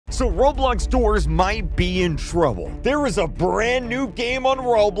So Roblox doors might be in trouble. There is a brand new game on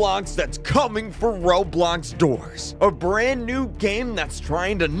Roblox that's coming for Roblox doors. A brand new game that's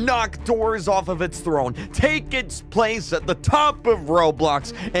trying to knock doors off of its throne, take its place at the top of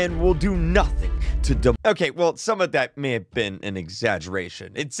Roblox, and will do nothing to Okay, well, some of that may have been an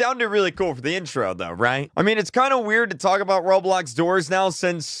exaggeration. It sounded really cool for the intro, though, right? I mean, it's kind of weird to talk about Roblox doors now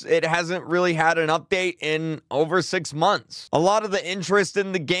since it hasn't really had an update in over 6 months. A lot of the interest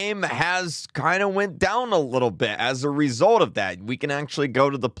in the game has kind of went down a little bit as a result of that. We can actually go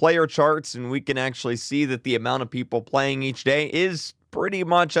to the player charts and we can actually see that the amount of people playing each day is pretty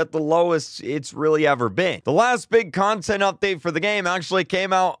much at the lowest it's really ever been. The last big content update for the game actually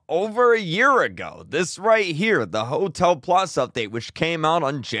came out over a year ago. This right here, the Hotel Plus update, which came out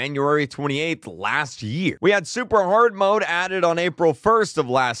on January 28th last year. We had Super Hard Mode added on April 1st of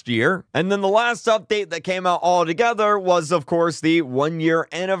last year. And then the last update that came out altogether was, of course, the 1-year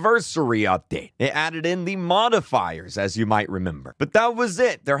anniversary update. It added in the modifiers, as you might remember. But that was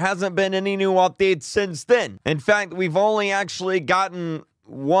it. There hasn't been any new updates since then. In fact, we've only actually gotten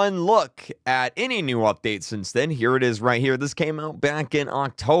one look at any new updates since then. Here it is right here. This came out back in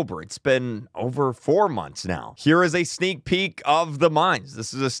October. It's been over 4 months now. Here is a sneak peek of the mines.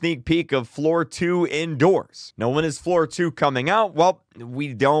 This is a sneak peek of Floor 2 indoors. Now, when is Floor 2 coming out? Well,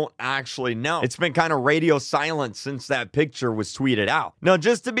 we don't actually know. It's been kind of radio silent since that picture was tweeted out. Now,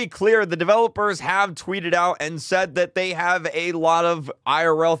 just to be clear, the developers have tweeted out and said that they have a lot of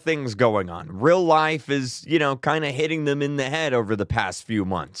IRL things going on. Real life is, you know, kind of hitting them in the head over the past few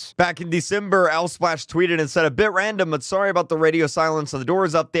months. Back in December, Lsplash tweeted and said, "A bit random, but sorry about the radio silence on the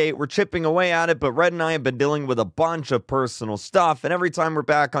doors update. We're chipping away at it, but Red and I have been dealing with a bunch of personal stuff, and every time we're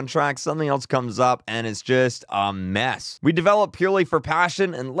back on track, something else comes up, and it's just a mess. We develop purely for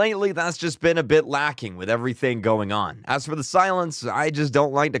passion, and lately that's just been a bit lacking with everything going on. As for the silence, I just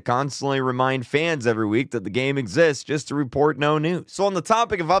don't like to constantly remind fans every week that the game exists just to report no news." So on the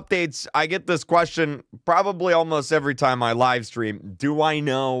topic of updates, I get this question probably almost every time I live stream. Do I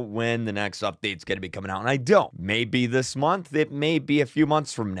know when the next update's going to be coming out? And I don't. Maybe this month. It may be a few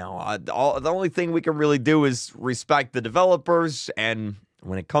months from now. The only thing we can really do is respect the developers, and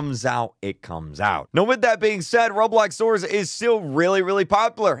when it comes out, it comes out. Now, with that being said, Roblox Doors is still really, really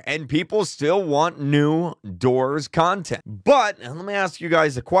popular, and people still want new Doors content. But, and let me ask you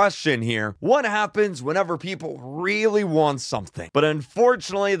guys a question here. What happens whenever people really want something, but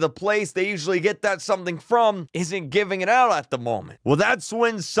unfortunately, the place they usually get that something from isn't giving it out at the moment? Well, that's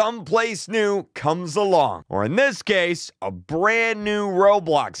when someplace new comes along, or in this case, a brand new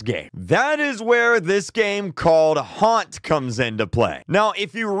Roblox game. That is where this game called Haunt comes into play. Now,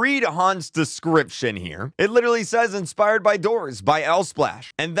 if you read Haunt's description here, it literally says inspired by Doors by Lsplash.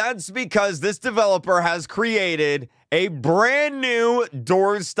 And that's because this developer has created a brand new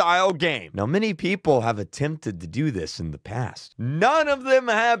Doors style game. Now, many people have attempted to do this in the past. None of them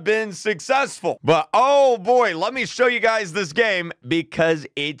have been successful. But oh boy, let me show you guys this game because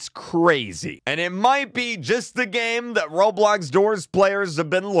it's crazy. And it might be just the game that Roblox Doors players have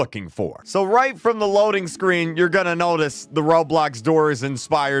been looking for. So right from the loading screen, you're gonna notice the Roblox Doors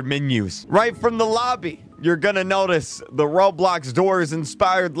inspired menus. Right from the lobby, you're gonna notice the Roblox Doors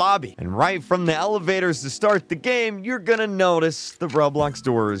inspired lobby. And right from the elevators to start the game, you're gonna notice the Roblox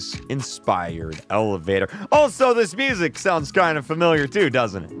Doors inspired elevator. Also, this music sounds kind of familiar too,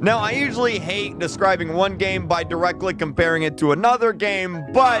 doesn't it? Now, I usually hate describing one game by directly comparing it to another game,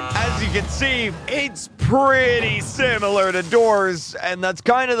 but as you can see, it's pretty similar to Doors, and that's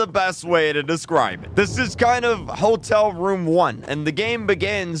kind of the best way to describe it. This is kind of Hotel Room 1, and the game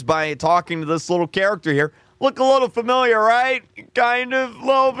begins by talking to this little character here. Look a little familiar, right? Kind of, a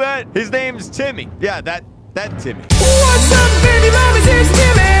little bit. His name's Timmy. Yeah, that Timmy. What's up, baby mamas? It's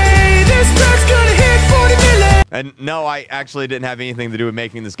Timmy. This track's gonna hit 40 million. And no, I actually didn't have anything to do with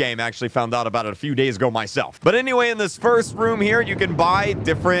making this game. I actually found out about it a few days ago myself. But anyway, in this first room here, you can buy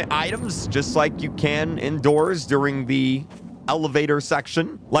different items, just like you can indoors during the elevator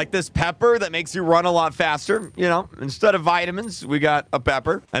section, like this pepper that makes you run a lot faster. You know, instead of vitamins, we got a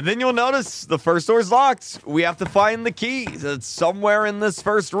pepper. And then you'll notice the first door's locked. We have to find the key. It's somewhere in this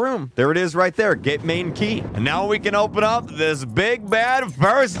first room. There it is right there. Get main key. And now we can open up this big bad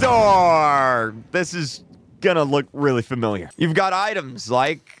first door. This is gonna look really familiar. You've got items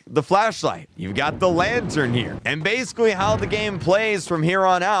like the flashlight. You've got the lantern here. And basically how the game plays from here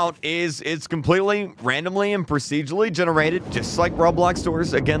on out is it's completely randomly and procedurally generated, just like Roblox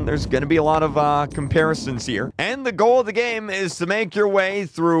doors. Again, there's gonna be a lot of comparisons here. And the goal of the game is to make your way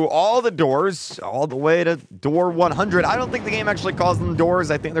through all the doors, all the way to door 100. I don't think the game actually calls them doors.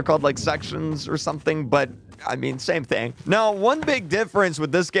 I think they're called like sections or something, but I mean, same thing. Now, one big difference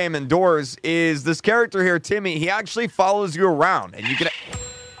with this game and Doors is this character here, Timmy, he actually follows you around, and you can...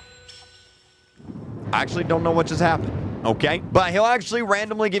 I actually don't know what just happened. Okay, but he'll actually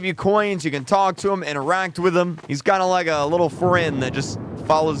randomly give you coins. You can talk to him, interact with him. He's kind of like a little friend that just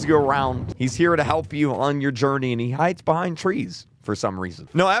follows you around. He's here to help you on your journey, and he hides behind trees for some reason.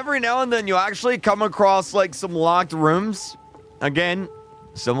 Now, every now and then, you actually come across like some locked rooms. Again,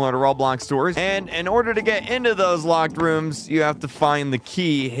 similar to Roblox Doors. And in order to get into those locked rooms, you have to find the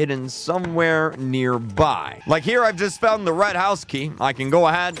key hidden somewhere nearby. Like here, I've just found the red house key. I can go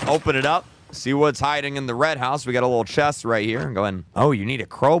ahead, open it up. See what's hiding in the red house. We got a little chest right here. Go ahead. Oh, you need a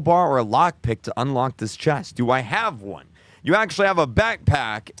crowbar or a lockpick to unlock this chest. Do I have one? You actually have a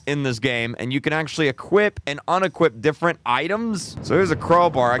backpack in this game, and you can actually equip and unequip different items. So here's a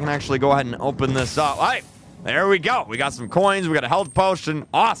crowbar. I can actually go ahead and open this up. All right. There we go. We got some coins. We got a health potion.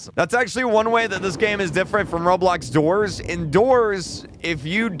 Awesome. That's actually one way that this game is different from Roblox Doors. In Doors, if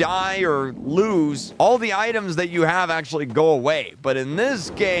you die or lose, all the items that you have actually go away. But in this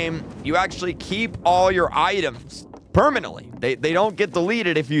game, you actually keep all your items permanently. They don't get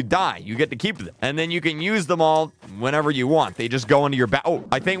deleted if you die. You get to keep them. And then you can use them all whenever you want. They just go into your back. Oh,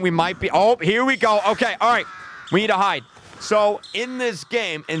 I think we might be... Oh, here we go. Okay. All right. We need to hide. So in this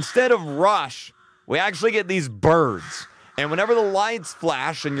game, instead of rush... we actually get these birds. And whenever the lights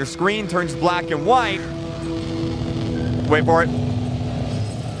flash and your screen turns black and white... wait for it.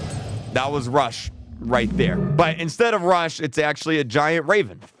 That was Rush right there. But instead of Rush, it's actually a giant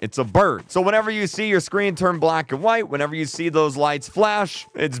raven. It's a bird. So whenever you see your screen turn black and white, whenever you see those lights flash,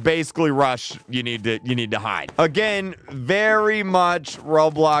 it's basically Rush. You need to hide. Again, very much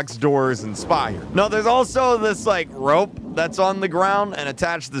Roblox Doors inspired. Now, there's also this, like, rope that's on the ground and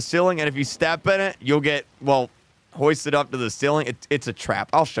attached to the ceiling, and if you step in it, you'll get, well, hoisted up to the ceiling. It's a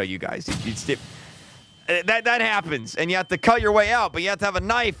trap. I'll show you guys. That happens, and you have to cut your way out, but you have to have a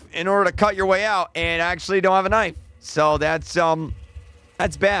knife in order to cut your way out, and I actually don't have a knife. So that's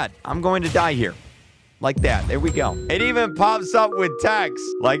bad. I'm going to die here. Like that. There we go. It even pops up with text,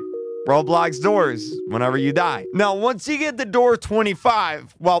 like Roblox Doors, whenever you die. Now, once you get to door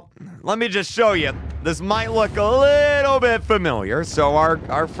 25, well, let me just show you. This might look a little bit familiar. So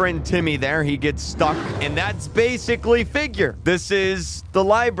our friend Timmy there, he gets stuck, and that's basically Figure. This is the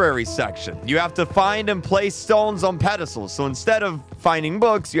library section. You have to find and place stones on pedestals. So instead of finding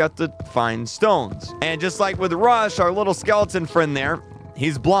books, you have to find stones. And just like with Rush, our little skeleton friend there,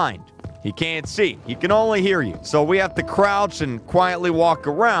 he's blind. He can't see. He can only hear you. So we have to crouch and quietly walk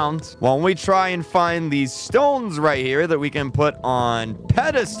around while we try and find these stones right here that we can put on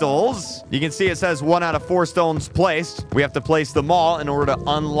pedestals. You can see it says 1 out of 4 stones placed. We have to place them all in order to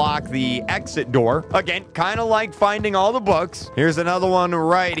unlock the exit door. Again, kind of like finding all the books. Here's another one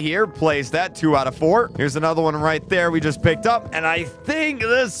right here. Place that 2 out of 4. Here's another one right there we just picked up. And I think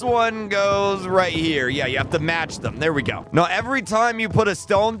this one goes right here. Yeah, you have to match them. There we go. Now, every time you put a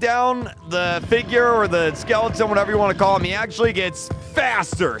stone down, the figure or the skeleton, whatever you want to call him, he actually gets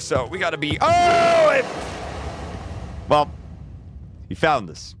faster. So we got to be... Well, he found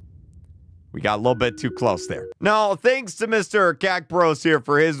us. We got a little bit too close there. Now, thanks to Mr. Cacbros here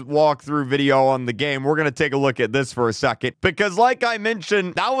for his walkthrough video on the game. We're going to take a look at this for a second. Because like I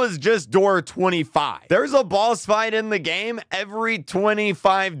mentioned, that was just door 25. There's a boss fight in the game every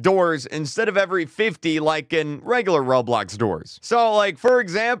 25 doors instead of every 50 like in regular Roblox doors. So, like, for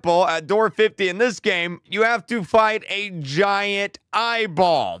example, at door 50 in this game, you have to fight a giant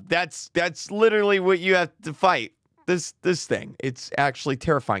eyeball. That's literally what you have to fight. This thing, it's actually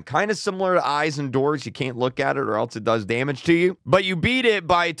terrifying. Kind of similar to eyes and doors. You can't look at it or else it does damage to you. But you beat it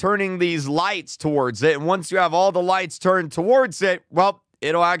by turning these lights towards it. And once you have all the lights turned towards it, well,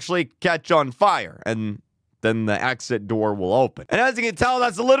 it'll actually catch on fire. And then the exit door will open. And as you can tell,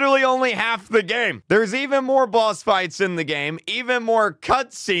 that's literally only half the game. There's even more boss fights in the game. Even more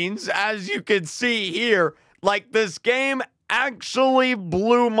cutscenes, as you can see here. Like, this game actually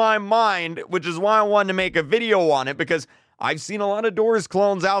blew my mind, which is why I wanted to make a video on it, because I've seen a lot of Doors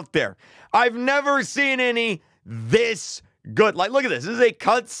clones out there. I've never seen any this good. Like, look at this. This is a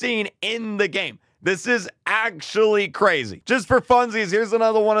cutscene in the game. This is actually crazy. Just for funsies, here's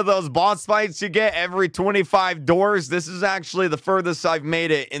another one of those boss fights you get every 25 doors. This is actually the furthest I've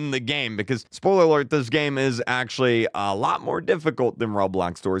made it in the game because, spoiler alert, this game is actually a lot more difficult than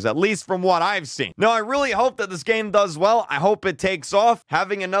Roblox Doors, at least from what I've seen. Now, I really hope that this game does well. I hope it takes off.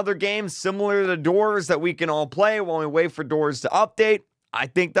 Having another game similar to Doors that we can all play while we wait for Doors to update, I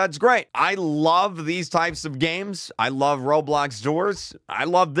think that's great. I love these types of games. I love Roblox Doors. I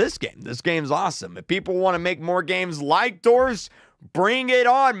love this game. This game's awesome. If people want to make more games like Doors, Bring it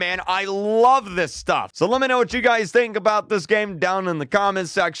on, man. I love this stuff. So let me know what you guys think about this game down in the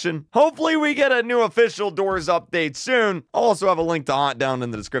comments section. Hopefully we get a new official Doors update soon. I'll also have a link to Haunt down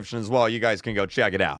in the description as well. You guys can go check it out.